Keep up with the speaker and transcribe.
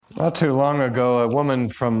Not too long ago, a woman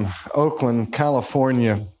from Oakland,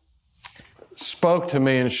 California, spoke to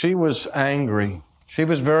me, and she was angry. She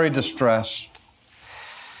was very distressed.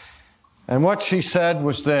 And what she said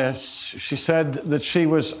was this. She said that she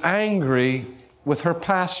was angry with her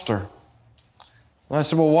pastor. And I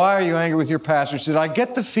said, well, why are you angry with your pastor? She said, I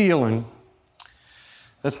get the feeling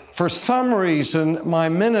that for some reason my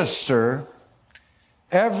minister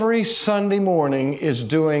every Sunday morning is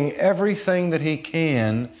doing everything that he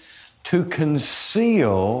can to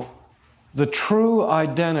conceal the true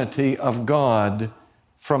identity of God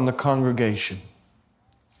from the congregation.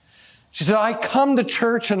 She said, I come to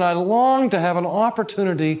church and I long to have an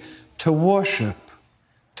opportunity to worship,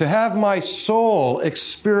 to have my soul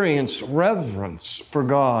experience reverence for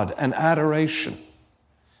God and adoration.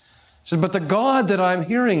 She said, but the God that I'm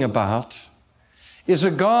hearing about is a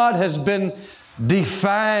God has been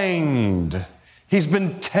defanged. He's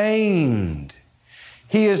been tamed.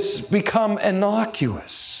 He has become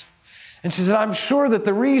innocuous. And she said, I'm sure that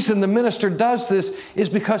the reason the minister does this is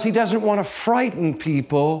because he doesn't want to frighten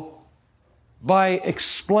people by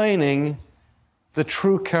explaining the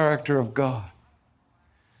true character of God.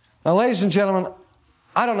 Now, ladies and gentlemen,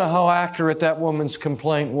 I don't know how accurate that woman's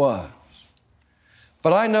complaint was,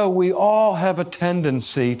 but I know we all have a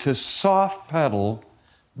tendency to soft pedal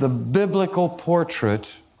the biblical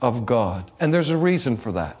portrait of God. And there's a reason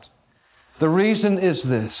for that. The reason is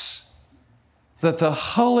this, that the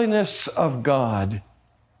holiness of God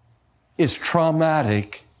is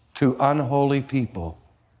traumatic to unholy people.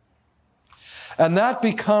 And that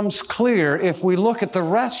becomes clear if we look at the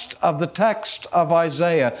rest of the text of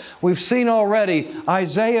Isaiah. We've seen already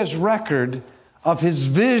Isaiah's record of his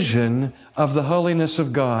vision of the holiness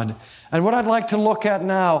of God. And what I'd like to look at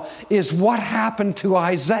now is what happened to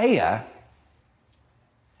Isaiah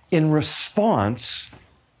in response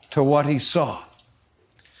to what he saw.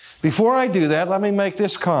 Before I do that, let me make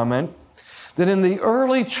this comment, that in the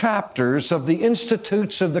early chapters of the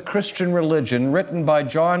Institutes of the Christian Religion written by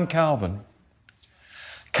John Calvin,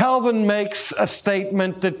 Calvin makes a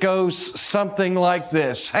statement that goes something like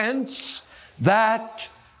this: hence that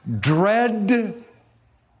dread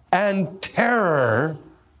and terror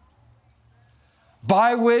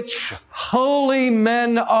by which holy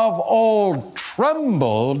men of old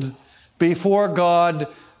trembled before God,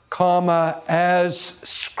 as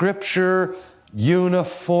Scripture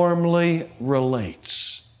uniformly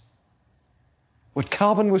relates. What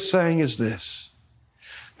Calvin was saying is this,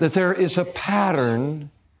 that there is a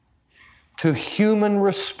pattern to human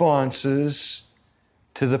responses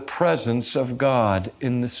to the presence of God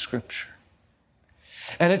in the Scripture.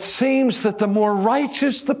 And it seems that the more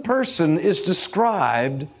righteous the person is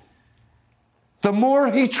described, the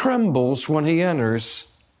more he trembles when he enters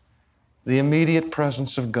the immediate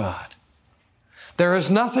presence of God. There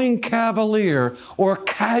is nothing cavalier or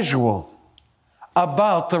casual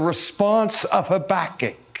about the response of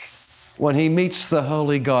Habakkuk when he meets the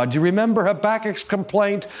holy God. Do you remember Habakkuk's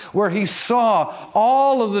complaint where he saw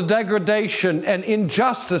all of the degradation and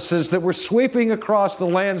injustices that were sweeping across the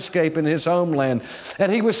landscape in his homeland?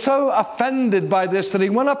 And he was so offended by this that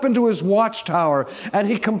he went up into his watchtower and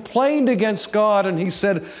he complained against God, and he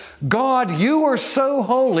said, God, you are so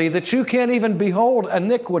holy that you can't even behold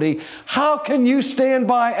iniquity. How can you stand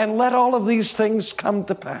by and let all of these things come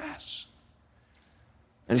to pass?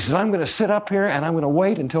 And he said, I'm going to sit up here and I'm going to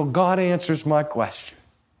wait until God answers my question.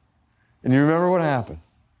 And you remember what happened?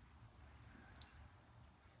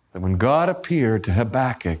 That when God appeared to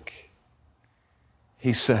Habakkuk,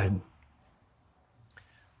 he said,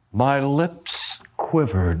 my lips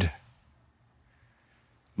quivered,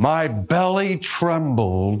 my belly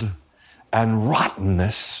trembled, and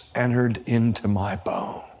rottenness entered into my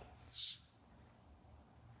bones.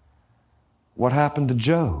 What happened to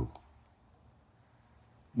Job?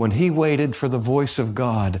 When he waited for the voice of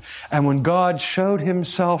God, and when God showed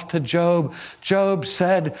himself to Job, Job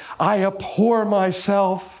said, I abhor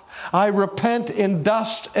myself. I repent in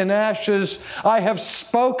dust and ashes. I have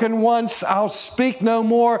spoken once, I'll speak no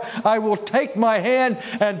more. I will take my hand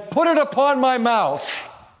and put it upon my mouth.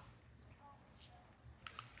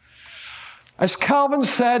 As Calvin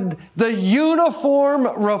said, the uniform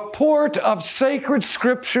report of sacred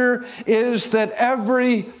Scripture is that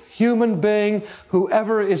every human being,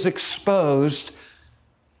 whoever is exposed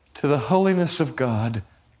to the holiness of God,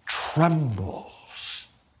 trembles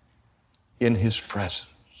in His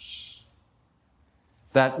presence.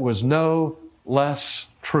 That was no less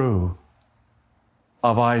true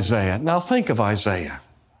of Isaiah. Now think of Isaiah.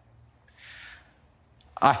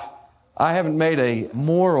 I haven't made a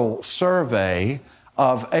moral survey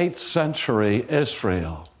of 8th century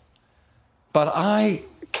Israel, but I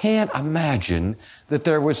can't imagine that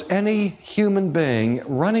there was any human being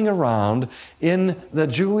running around in the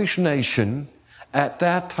Jewish nation at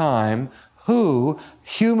that time who,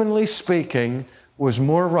 humanly speaking, was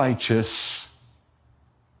more righteous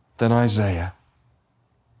than Isaiah.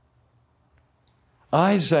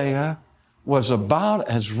 Isaiah was about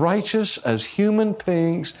as righteous as human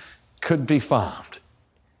beings could be found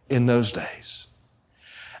in those days.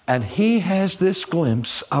 And he has this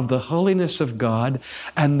glimpse of the holiness of God,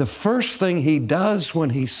 and the first thing he does when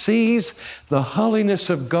he sees the holiness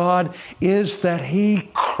of God is that he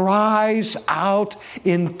cries out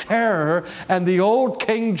in terror. And the old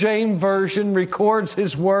King James Version records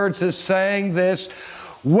his words as saying this,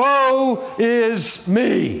 "Woe is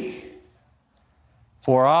me,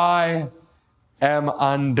 for I am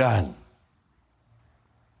undone."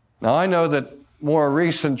 Now I know that more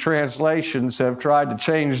recent translations have tried to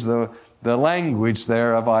change the language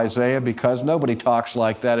there of Isaiah, because nobody talks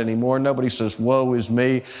like that anymore. Nobody says, "Woe is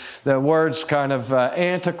me." The word's kind of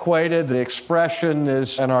antiquated. The expression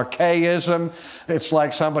is an archaism. It's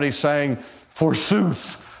like somebody saying,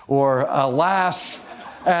 "Forsooth," or "alas,"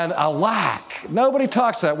 and "alack." Nobody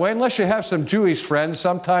talks that way unless you have some Jewish friends.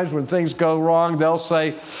 Sometimes when things go wrong, they'll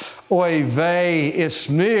say, "Oy vey is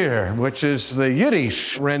mir," which is the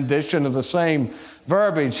Yiddish rendition of the same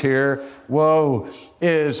verbiage here, "Woe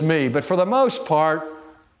is me." But for the most part,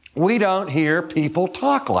 we don't hear people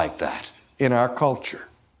talk like that in our culture.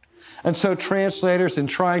 And so translators, in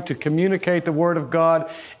trying to communicate the Word of God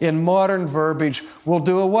in modern verbiage, will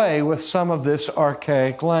do away with some of this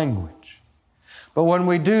archaic language. But when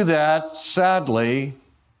we do that, sadly,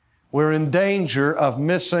 we're in danger of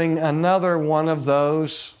missing another one of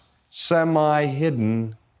those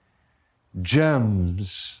semi-hidden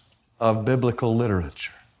gems of biblical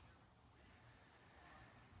literature.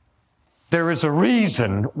 There is a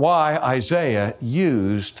reason why Isaiah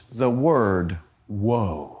used the word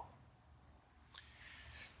woe.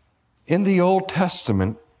 In the Old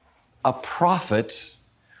Testament, a prophet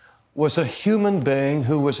was a human being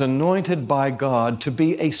who was anointed by God to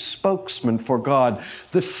be a spokesman for God.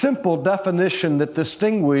 The simple definition that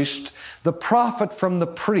distinguished the prophet from the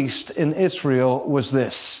priest in Israel was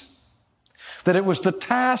this: that it was the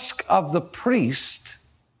task of the priest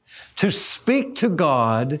to speak to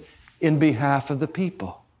God in behalf of the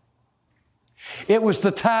people. It was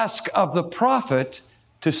the task of the prophet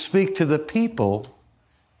to speak to the people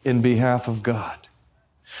in behalf of God.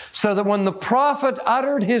 So that when the prophet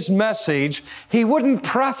uttered his message, he wouldn't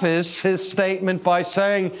preface his statement by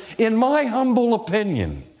saying, "In my humble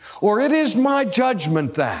opinion," or "It is my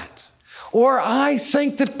judgment that," or "I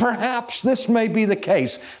think that perhaps this may be the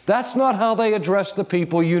case." That's not how they addressed the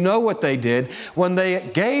people. You know what they did. When they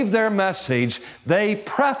gave their message, they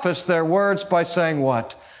prefaced their words by saying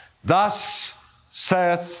what? "Thus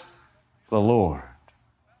saith the Lord."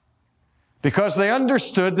 Because they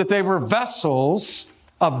understood that they were vessels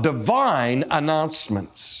of divine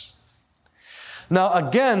announcements. Now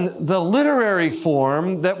again, the literary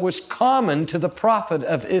form that was common to the prophet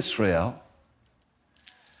of Israel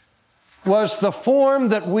was the form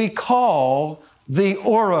that we call the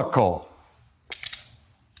oracle.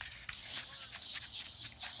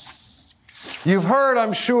 You've heard,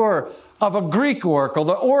 I'm sure, of a Greek oracle,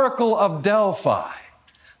 the Oracle of Delphi,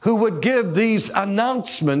 who would give these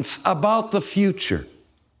announcements about the future.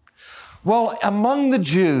 Well, among the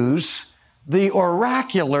Jews, the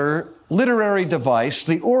oracular literary device,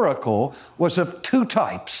 the oracle, was of two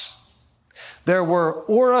types. There were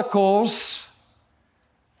oracles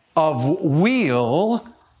of weal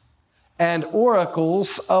and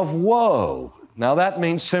oracles of woe. Now that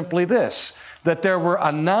means simply this, that there were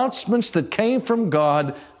announcements that came from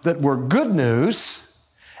God that were good news,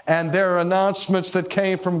 and there are announcements that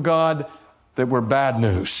came from God that were bad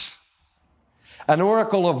news. An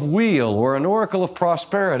oracle of weal or an oracle of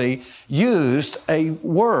prosperity used a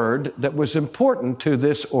word that was important to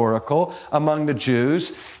this oracle among the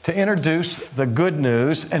Jews to introduce the good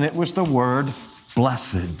news, and it was the word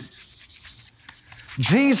blessed.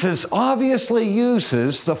 Jesus obviously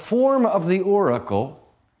uses the form of the oracle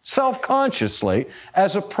self-consciously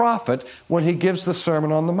as a prophet when he gives the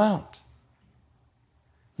Sermon on the Mount.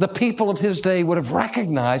 The people of his day would have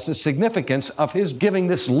recognized the significance of his giving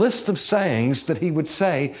this list of sayings that he would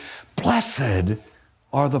say, "Blessed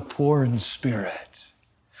are the poor in spirit.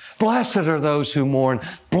 Blessed are those who mourn.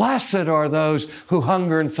 Blessed are those who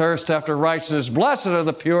hunger and thirst after righteousness. Blessed are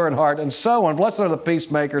the pure in heart," and so on. Blessed are the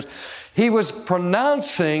peacemakers. He was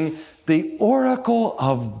pronouncing the oracle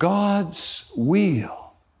of God's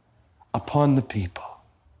will upon the people.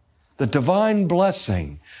 The divine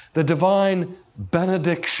blessing, the divine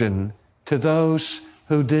benediction to those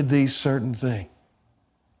who did these certain things.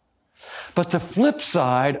 But the flip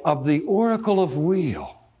side of the oracle of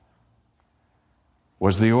weal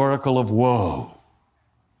was the oracle of woe,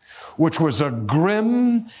 which was a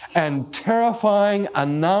grim and terrifying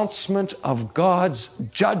announcement of God's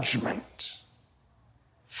judgment.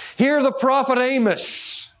 Hear the prophet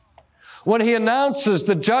Amos when he announces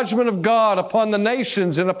the judgment of God upon the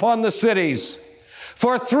nations and upon the cities.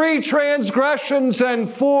 For 3 transgressions and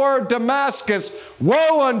 4 Damascus,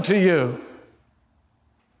 woe unto you.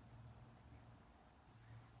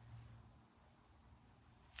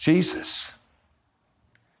 Jesus,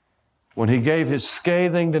 when he gave his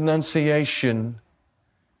scathing denunciation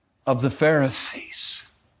of the Pharisees,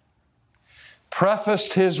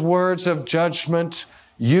 prefaced his words of judgment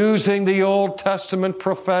using the Old Testament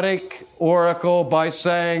prophetic oracle by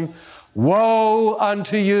saying, woe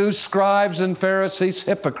unto you, scribes and Pharisees,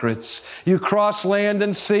 hypocrites! You cross land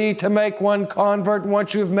and sea to make one convert, and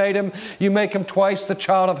once you've made him, you make him twice the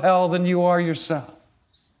child of hell than you are yourself.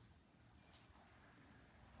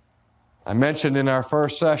 I mentioned in our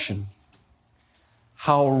first session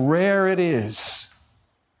how rare it is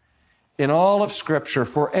in all of Scripture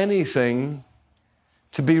for anything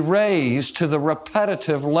to be raised to the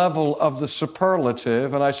repetitive level of the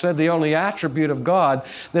superlative. And I said the only attribute of God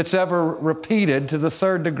that's ever repeated to the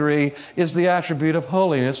 3rd degree is the attribute of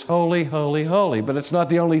holiness. Holy, holy, holy. But it's not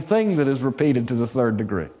the only thing that is repeated to the 3rd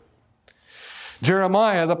degree.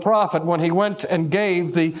 Jeremiah, the prophet, when he went and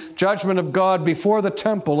gave the judgment of God before the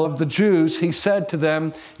temple of the Jews, he said to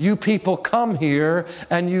them, you people come here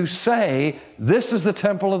and you say, this is the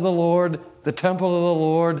temple of the Lord, the temple of the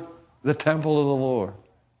Lord, the temple of the Lord.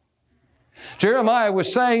 Jeremiah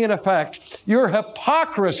was saying, in effect, your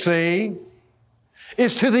hypocrisy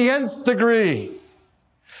is to the nth degree.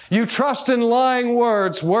 You trust in lying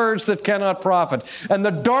words, words that cannot profit. And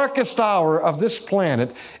the darkest hour of this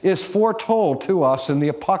planet is foretold to us in the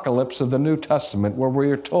apocalypse of the New Testament, where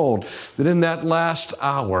we are told that in that last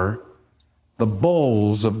hour, the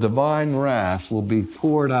bowls of divine wrath will be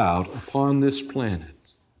poured out upon this planet.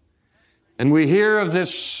 And we hear of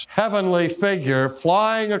this heavenly figure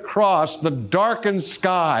flying across the darkened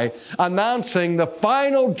sky, announcing the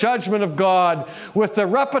final judgment of God with the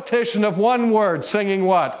repetition of one word, singing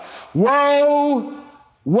what? Woe,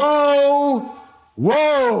 woe,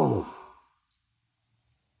 woe.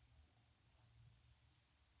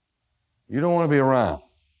 You don't want to be around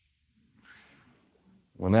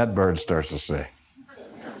when that bird starts to sing.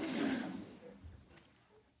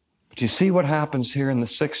 But you see what happens here in the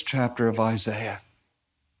 6th chapter of Isaiah.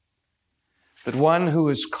 That one who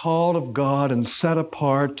is called of God and set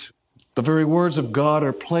apart, the very words of God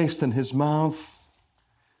are placed in his mouth.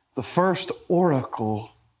 The first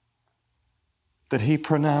oracle that he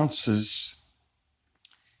pronounces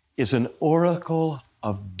is an oracle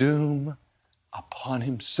of doom upon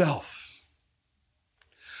himself.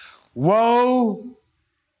 Woe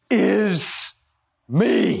is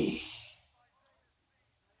me!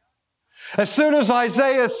 As soon as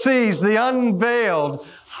Isaiah sees the unveiled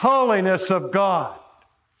holiness of God,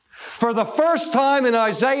 for the first time in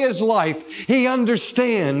Isaiah's life, he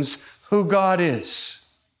understands who God is.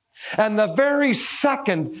 And the very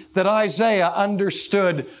second that Isaiah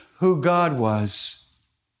understood who God was,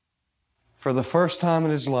 for the first time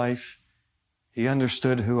in his life, he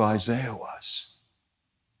understood who Isaiah was.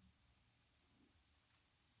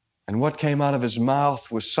 And what came out of his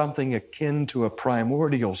mouth was something akin to a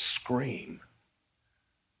primordial scream,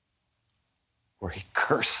 where he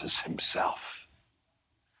curses himself.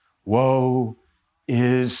 Woe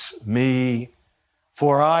is me,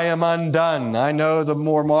 for I am undone. I know the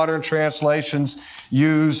more modern translations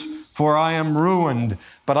use, for I am ruined.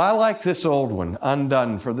 But I like this old one,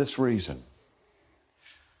 undone, for this reason.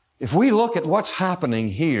 If we look at what's happening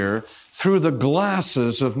here through the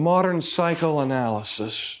glasses of modern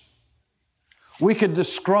psychoanalysis, we could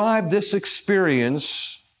describe this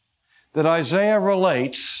experience that Isaiah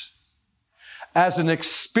relates as an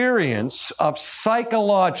experience of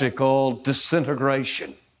psychological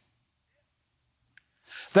disintegration.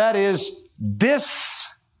 That is,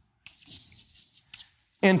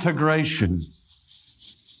 disintegration.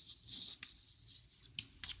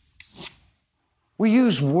 We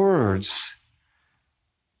use words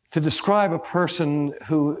to describe a person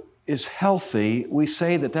who is healthy. We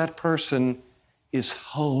say that that person is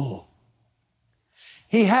whole.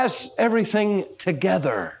 He has everything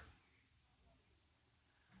together.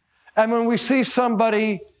 And when we see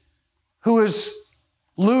somebody who is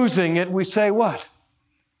losing it, we say, what?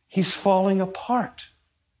 He's falling apart.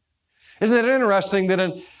 Isn't it interesting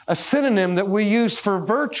that A synonym that we use for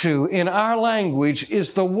virtue in our language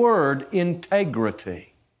is the word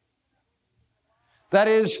integrity. That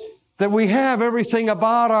is, that we have everything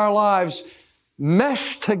about our lives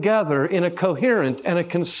meshed together in a coherent and a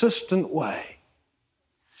consistent way.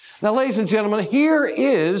 Now, ladies and gentlemen, here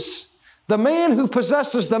is the man who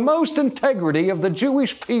possesses the most integrity of the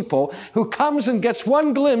Jewish people, who comes and gets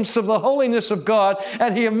one glimpse of the holiness of God,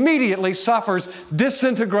 and he immediately suffers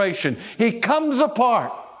disintegration. He comes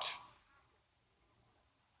apart.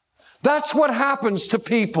 That's what happens to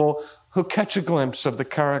people who catch a glimpse of the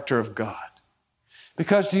character of God.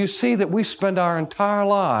 Because do you see that we spend our entire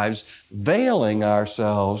lives veiling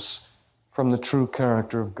ourselves from the true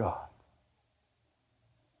character of God?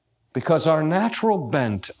 Because our natural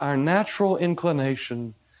bent, our natural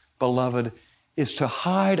inclination, beloved, is to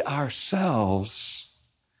hide ourselves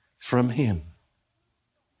from Him.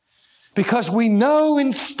 Because we know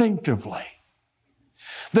instinctively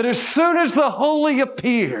that as soon as the holy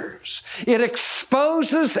appears, it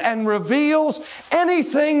exposes and reveals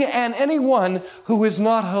anything and anyone who is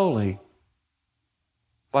not holy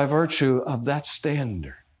by virtue of that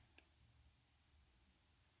standard.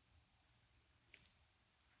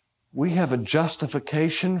 We have a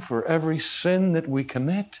justification for every sin that we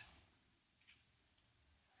commit.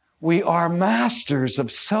 We are masters of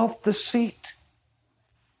self-deceit.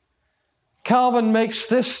 Calvin makes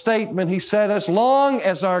this statement. He said, as long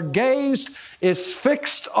as our gaze is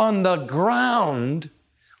fixed on the ground,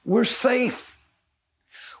 we're safe.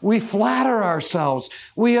 We flatter ourselves.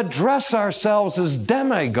 We address ourselves as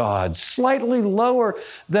demigods, slightly lower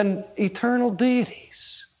than eternal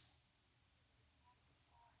deities.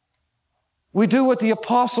 We do what the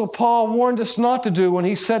Apostle Paul warned us not to do when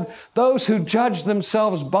he said, those who judge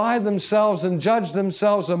themselves by themselves and judge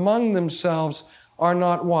themselves among themselves are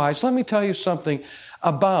not wise. Let me tell you something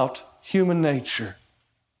about human nature.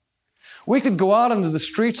 We could go out into the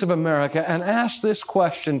streets of America and ask this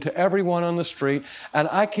question to everyone on the street, and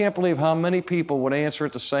I can't believe how many people would answer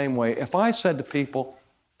it the same way. If I said to people,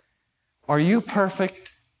 are you perfect?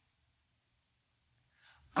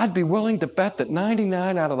 I'd be willing to bet that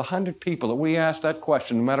 99 out of the 100 people that we asked that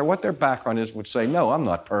question, no matter what their background is, would say, no, I'm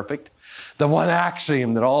not perfect. The one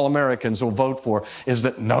axiom that all Americans will vote for is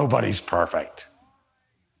that nobody's perfect.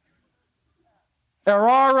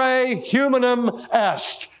 Errare humanum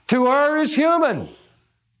est. To err is human.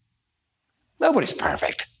 Nobody's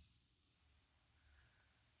perfect.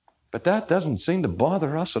 But that doesn't seem to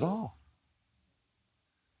bother us at all.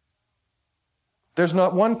 There's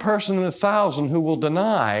not one person in 1,000 who will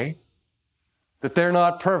deny that they're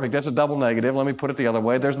not perfect. That's a double negative. Let me put it the other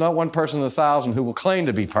way. There's not one person in 1,000 who will claim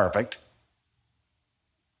to be perfect.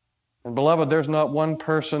 And beloved, there's not one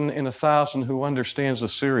person in 1,000 who understands the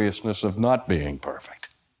seriousness of not being perfect.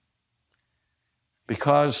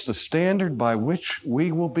 Because the standard by which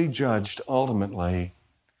we will be judged ultimately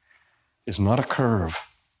is not a curve,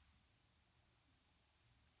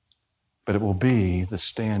 but it will be the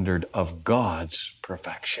standard of God's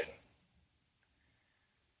perfection.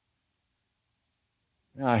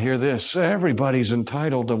 Now, I hear this, everybody's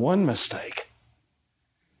entitled to one mistake.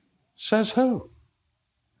 Says who?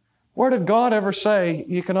 Where did God ever say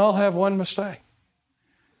you can all have one mistake?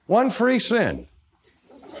 One free sin.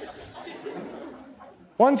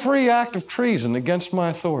 One free act of treason against my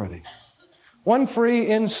authority. One free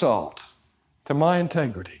insult to my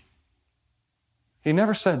integrity. He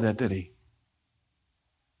never said that, did he?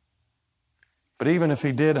 But even if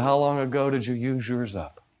he did, how long ago did you use yours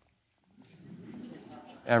up?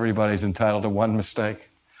 Everybody's entitled to one mistake.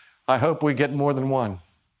 I hope we get more than one.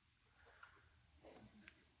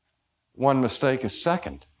 One mistake a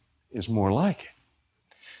second is more like it.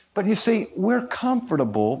 But you see, we're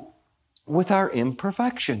comfortable with our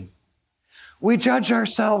imperfection. We judge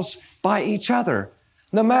ourselves by each other.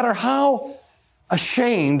 No matter how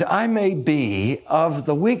ashamed I may be of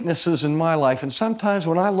the weaknesses in my life, and sometimes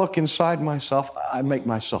when I look inside myself, I make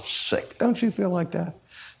myself sick. Don't you feel like that?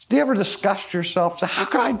 Do you ever disgust yourself? Say, how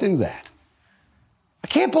could I do that? I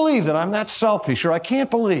can't believe that I'm that selfish, or I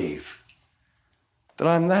can't believe that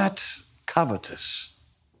I'm that covetous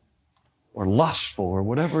or lustful or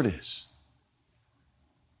whatever it is.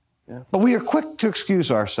 Yeah. But we are quick to excuse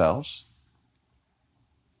ourselves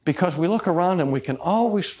because we look around and we can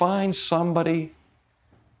always find somebody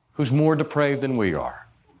who's more depraved than we are,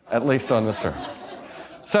 at least on this earth.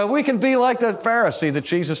 So we can be like that Pharisee that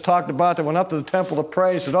Jesus talked about that went up to the temple to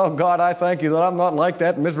pray and said, oh God, I thank you that I'm not like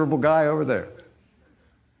that miserable guy over there.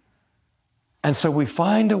 And so we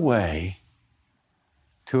find a way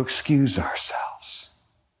to excuse ourselves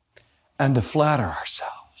and to flatter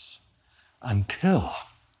ourselves until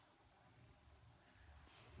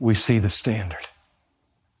we see the standard.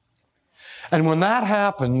 And when that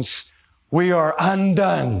happens, we are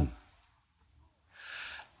undone,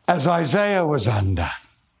 as Isaiah was undone.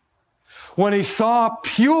 When he saw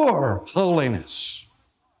pure holiness,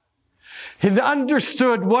 he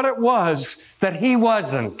understood what it was that he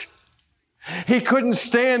wasn't. He couldn't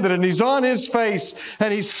stand it, and he's on his face,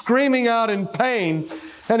 and he's screaming out in pain,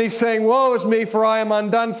 and he's saying, "Woe is me, for I am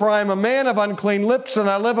undone, for I am a man of unclean lips, and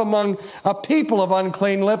I live among a people of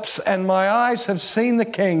unclean lips, and my eyes have seen the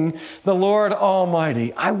King, the Lord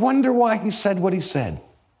Almighty." I wonder why he said what he said.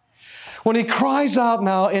 When he cries out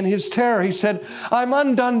now in his terror, he said, "I'm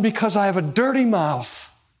undone because I have a dirty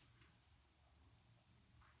mouth."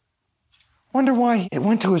 Wonder why it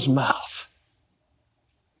went to his mouth.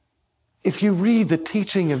 If you read the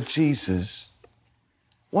teaching of Jesus,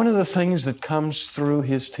 one of the things that comes through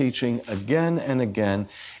his teaching again and again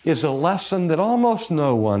is a lesson that almost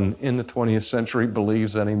no one in the 20th century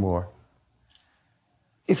believes anymore.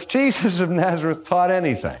 If Jesus of Nazareth taught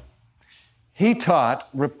anything, he taught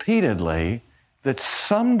repeatedly that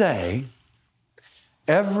someday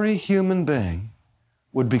every human being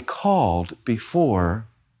would be called before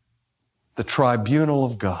the tribunal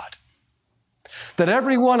of God. That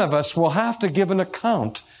every one of us will have to give an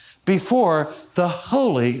account before the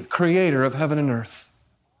holy Creator of heaven and earth.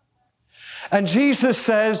 And Jesus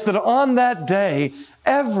says that on that day,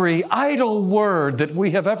 every idle word that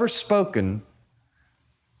we have ever spoken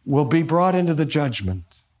will be brought into the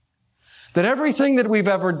judgment. That everything that we've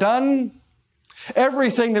ever done,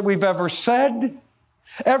 everything that we've ever said,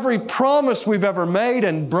 every promise we've ever made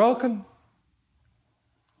and broken,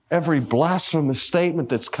 every blasphemous statement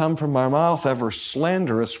that's come from our mouth, every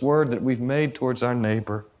slanderous word that we've made towards our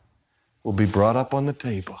neighbor will be brought up on the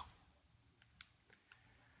table.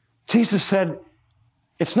 Jesus said,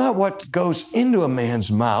 it's not what goes into a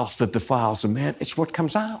man's mouth that defiles a man, it's what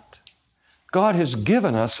comes out. God has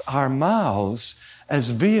given us our mouths as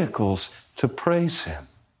vehicles to praise Him,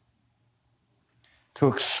 to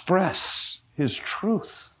express His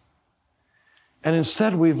truth. And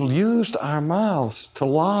instead, we've used our mouths to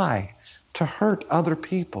lie, to hurt other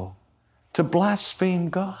people, to blaspheme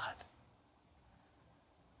God.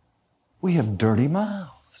 We have dirty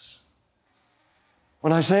mouths.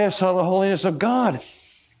 When Isaiah saw the holiness of God,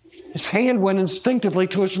 his hand went instinctively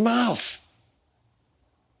to his mouth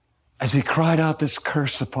as he cried out this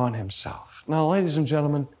curse upon himself. Now, ladies and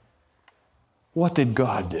gentlemen, what did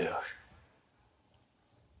God do?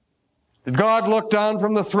 Did God look down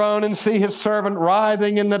from the throne and see His servant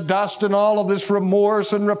writhing in the dust in all of this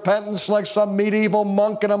remorse and repentance like some medieval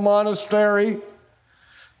monk in a monastery,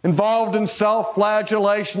 involved in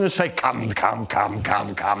self-flagellation, and say, come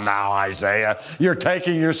now, Isaiah. You're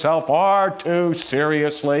taking yourself far too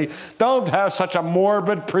seriously. Don't have such a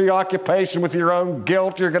morbid preoccupation with your own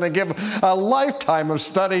guilt. You're going to give a lifetime of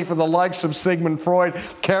study for the likes of Sigmund Freud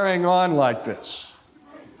carrying on like this.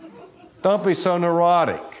 Don't be so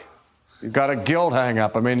neurotic. You've got a guilt hang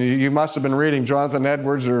up. I mean, you must have been reading Jonathan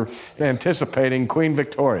Edwards or anticipating Queen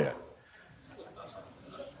Victoria.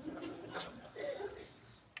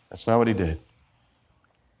 That's not what he did.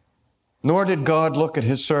 Nor did God look at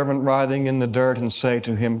His servant writhing in the dirt and say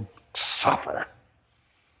to him, suffer,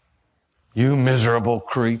 you miserable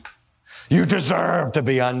creep. You deserve to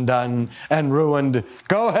be undone and ruined.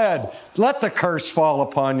 Go ahead. Let the curse fall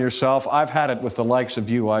upon yourself. I've had it with the likes of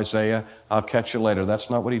you, Isaiah. I'll catch you later.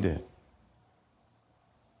 That's not what he did.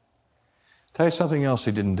 Tell you something else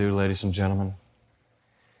he didn't do, ladies and gentlemen.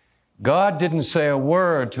 God didn't say a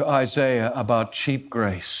word to Isaiah about cheap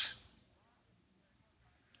grace.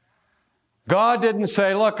 God didn't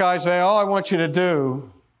say, look, Isaiah, all I want you to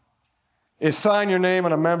do is sign your name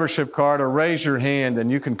on a membership card or raise your hand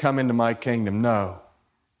and you can come into my kingdom. No.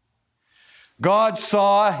 God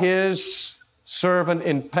saw His servant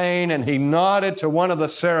in pain, and He nodded to one of the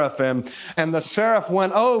seraphim, and the seraph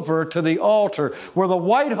went over to the altar where the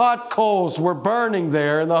white-hot coals were burning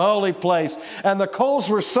there in the holy place, and the coals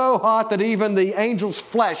were so hot that even the angel's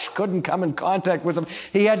flesh couldn't come in contact with them.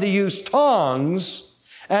 He had to use tongs,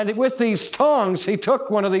 and with these tongs, he took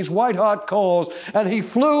one of these white-hot coals, and he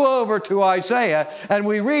flew over to Isaiah, and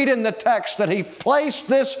we read in the text that he placed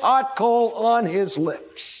this hot coal on his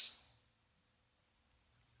lips.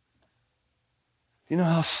 You know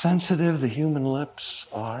how sensitive the human lips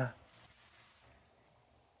are?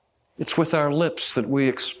 It's with our lips that we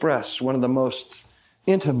express one of the most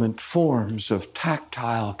intimate forms of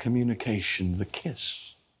tactile communication, the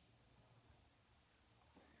kiss.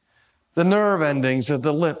 The nerve endings of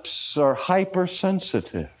the lips are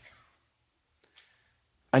hypersensitive.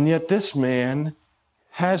 And yet this man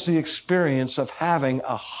has the experience of having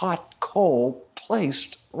a hot coal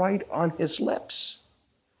placed right on his lips.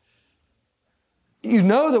 You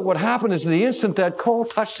know that what happened is the instant that coal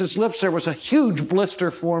touched his lips, there was a huge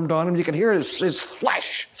blister formed on him. You could hear his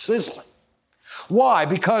flesh sizzling. Why?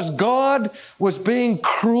 Because God was being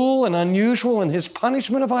cruel and unusual in his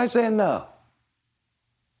punishment of Isaiah? No.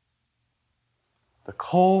 The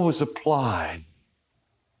coal was applied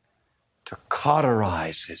to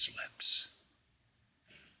cauterize his lips,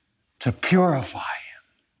 to purify him,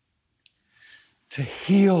 to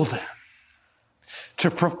heal them,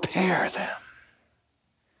 to prepare them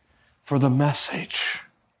for the message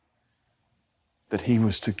that he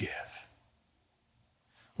was to give.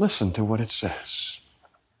 Listen to what it says.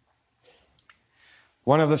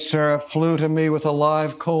 One of the seraphim flew to me with a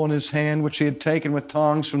live coal in his hand, which he had taken with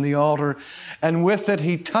tongs from the altar, and with it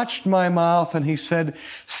he touched my mouth, and he said,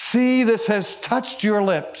 "See, this has touched your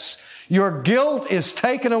lips. Your guilt is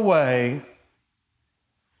taken away,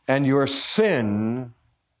 and your sin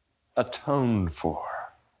atoned for."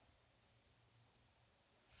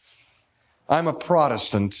 I'm a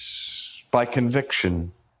Protestant by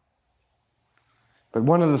conviction, but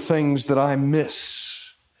one of the things that I miss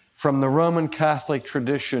from the Roman Catholic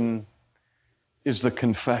tradition is the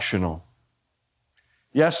confessional.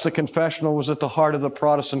 Yes, the confessional was at the heart of the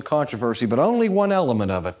Protestant controversy, but only one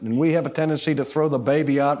element of it, and we have a tendency to throw the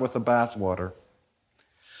baby out with the bathwater.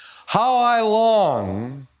 How I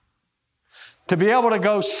long to be able to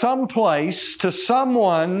go someplace to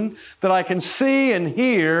someone that I can see and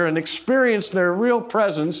hear and experience their real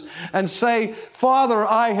presence and say, "Father,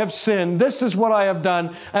 I have sinned. This is what I have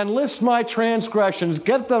done," and list my transgressions,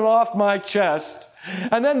 get them off my chest,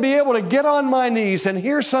 and then be able to get on my knees and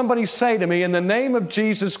hear somebody say to me, "In the name of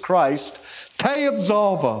Jesus Christ, te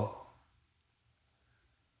absolvo."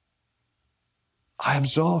 I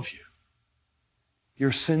absolve you.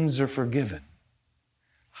 Your sins are forgiven.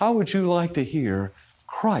 How would you like to hear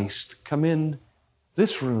Christ come in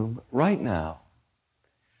this room right now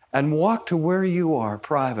and walk to where you are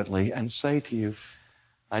privately and say to you,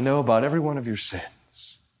 "I know about every one of your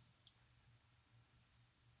sins,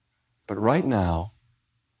 but right now,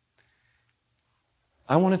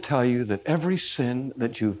 I want to tell you that every sin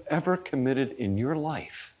that you've ever committed in your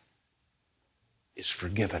life is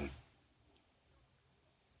forgiven.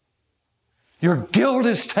 Your guilt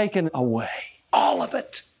is taken away, all of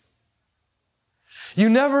it. You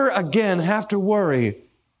never again have to worry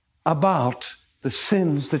about the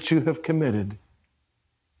sins that you have committed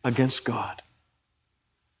against God.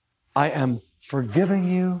 I am forgiving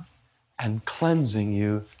you and cleansing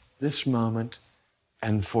you this moment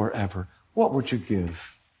and forever." What would you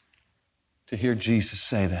give to hear Jesus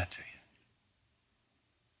say that to you?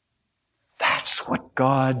 That's what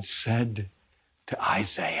God said to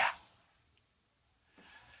Isaiah.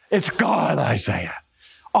 It's gone, Isaiah.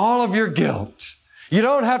 All of your guilt. You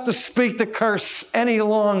don't have to speak the curse any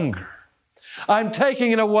longer. I'm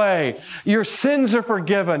taking it away. Your sins are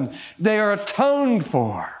forgiven. They are atoned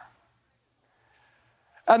for.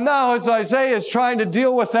 And now as Isaiah is trying to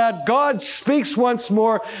deal with that, God speaks once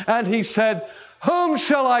more, and he said, "Whom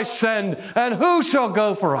shall I send, and who shall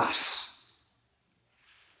go for us?"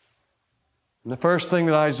 And the first thing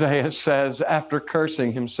that Isaiah says after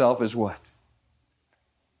cursing himself is what?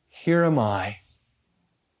 "Here am I,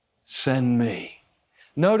 send me."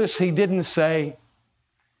 Notice he didn't say,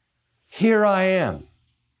 "Here I am."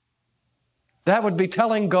 That would be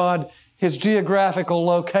telling God his geographical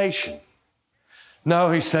location.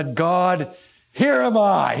 No, he said, "God, here am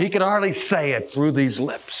I." He could hardly say it through these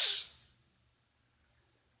lips.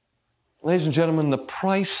 Ladies and gentlemen, the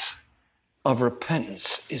price of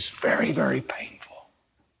repentance is very, very painful.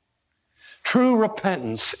 True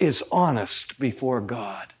repentance is honest before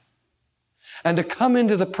God. And to come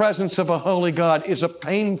into the presence of a holy God is a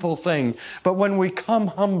painful thing. But when we come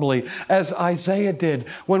humbly, as Isaiah did,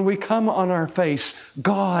 when we come on our face,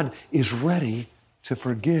 God is ready to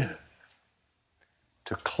forgive,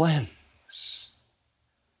 to cleanse,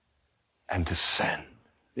 and to send.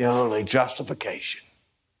 The only justification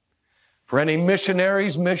for any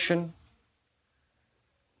missionary's mission,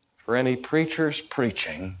 for any preacher's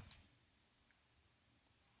preaching,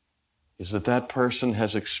 is that that person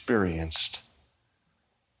has experienced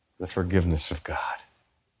the forgiveness of God.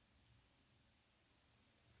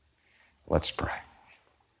 Let's pray.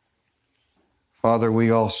 Father,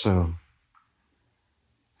 we also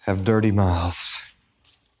have dirty mouths,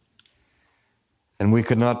 and we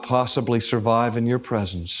could not possibly survive in your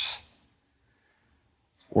presence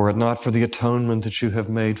were it not for the atonement that you have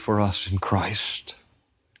made for us in Christ.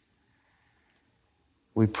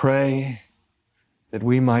 We pray that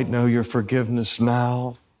we might know your forgiveness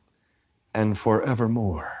now and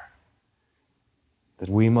forevermore, that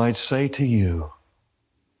we might say to you,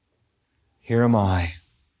 here am I,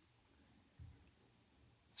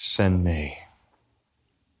 send me.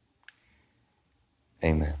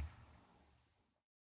 Amen.